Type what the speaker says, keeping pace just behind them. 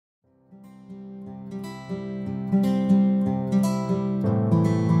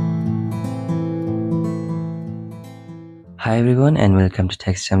Hi everyone and welcome to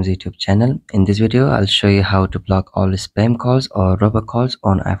TechSam's YouTube channel. In this video, I'll show you how to block all spam calls or robocalls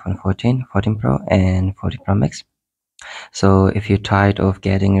on iPhone 14, 14 Pro and 14 Pro Max. So if you're tired of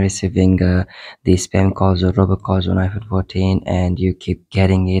receiving the spam calls or robocalls on iPhone 14 and you keep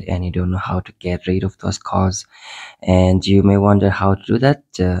getting it and you don't know how to get rid of those calls, and you may wonder how to do that,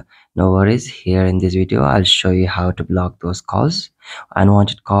 no worries. Here in this video I'll show you how to block those calls,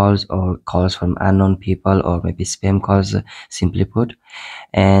 unwanted calls or calls from unknown people or maybe spam calls, simply put.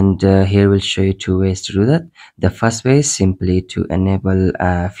 And here we'll show you two ways to do that. The first way is simply to enable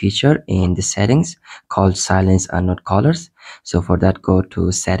a feature in the settings called silence unknown callers. So for that, go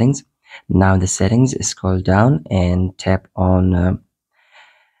to settings. Now in the settings, scroll down and tap on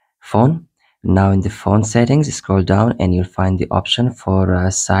phone. Now in the phone settings, scroll down and you'll find the option for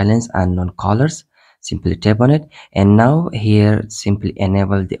silence unknown callers. Simply tap on it, and now here simply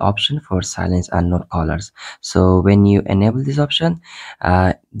enable the option for silence unknown callers. So when you enable this option,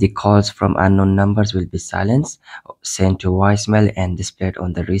 the calls from unknown numbers will be silenced, sent to voicemail and displayed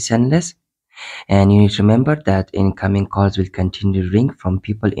on the recent list. And you need to remember that incoming calls will continue to ring from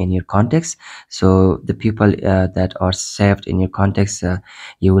people in your contacts. So the people that are saved in your contacts,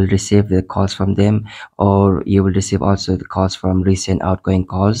 you will receive the calls from them, or you will receive also the calls from recent outgoing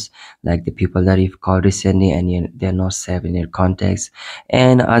calls, like the people that you've called recently and they're not saved in your contacts.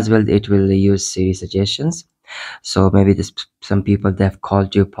 And as well, it will use Siri suggestions. So maybe this some people that have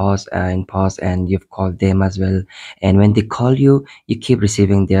called you pause and you've called them as well, and when they call you, you keep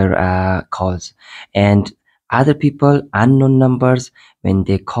receiving their calls. And other people, unknown numbers, when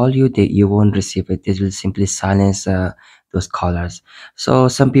they call you, you won't receive it. This will simply silence those callers. So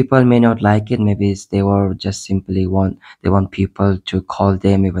some people may not like it. Maybe they were just simply they want people to call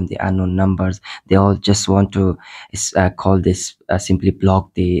them, even the unknown numbers. They all just want to call this, simply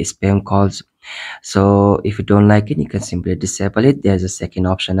block the spam calls. So if you don't like it, you can simply disable it. There's a second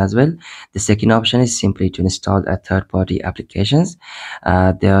option as well. The second option is simply to install a third-party applications.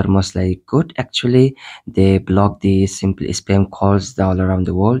 They are mostly good. Actually, they block the simple spam calls all around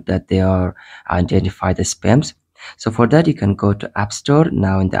the world that they are identified as spams. So for that, you can go to App Store.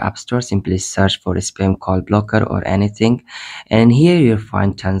 Now in the App Store, simply search for a spam call blocker or anything, and here you'll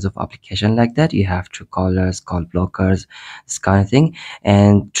find tons of application like that. You have Truecallers, call blockers, this kind of thing.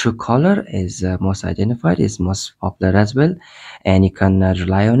 And Truecaller is most identified, is most popular as well, and you can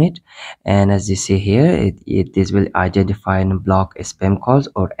rely on it. And as you see here, this will identify and block spam calls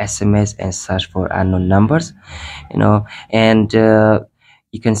or SMS and search for unknown numbers, and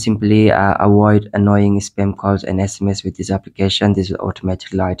you can simply avoid annoying spam calls and SMS with this application. This will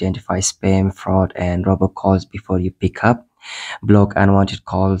automatically identify spam, fraud and robocalls before you pick up. Block unwanted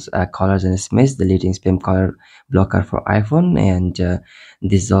calls, callers and SMS, the leading spam caller blocker for iPhone. And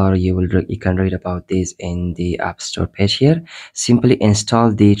these are, you can read about this in the App Store page here. Simply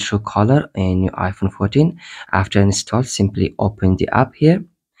install the Truecaller in your iPhone 14. After install, simply open the app here.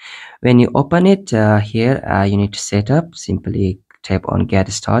 When you open it, here you need to set up. Simply tap on get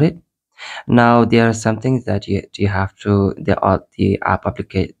started. Now there are some things that you have to, the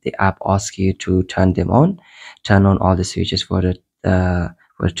app asks you to turn on all the switches for the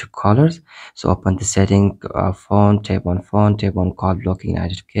Truecallers. So open the setting, phone, tap on call blocking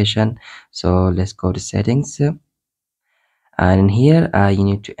notification. So let's go to settings, and here you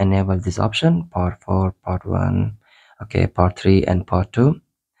need to enable this option, part 4, part 1, okay, part 3 and part 2.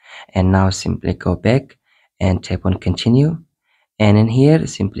 And now simply go back and tap on continue, and in here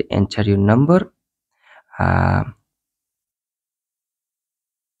simply enter your number.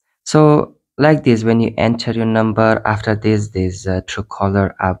 So like this, when you enter your number, after this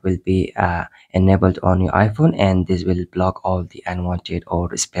Truecaller app will be enabled on your iPhone, and this will block all the unwanted or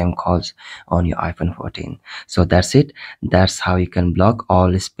spam calls on your iPhone 14. So that's it. That's how you can block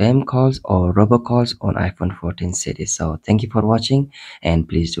all spam calls or robocalls on iPhone 14 series. So thank you for watching, and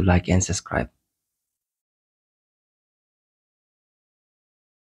please do like and subscribe.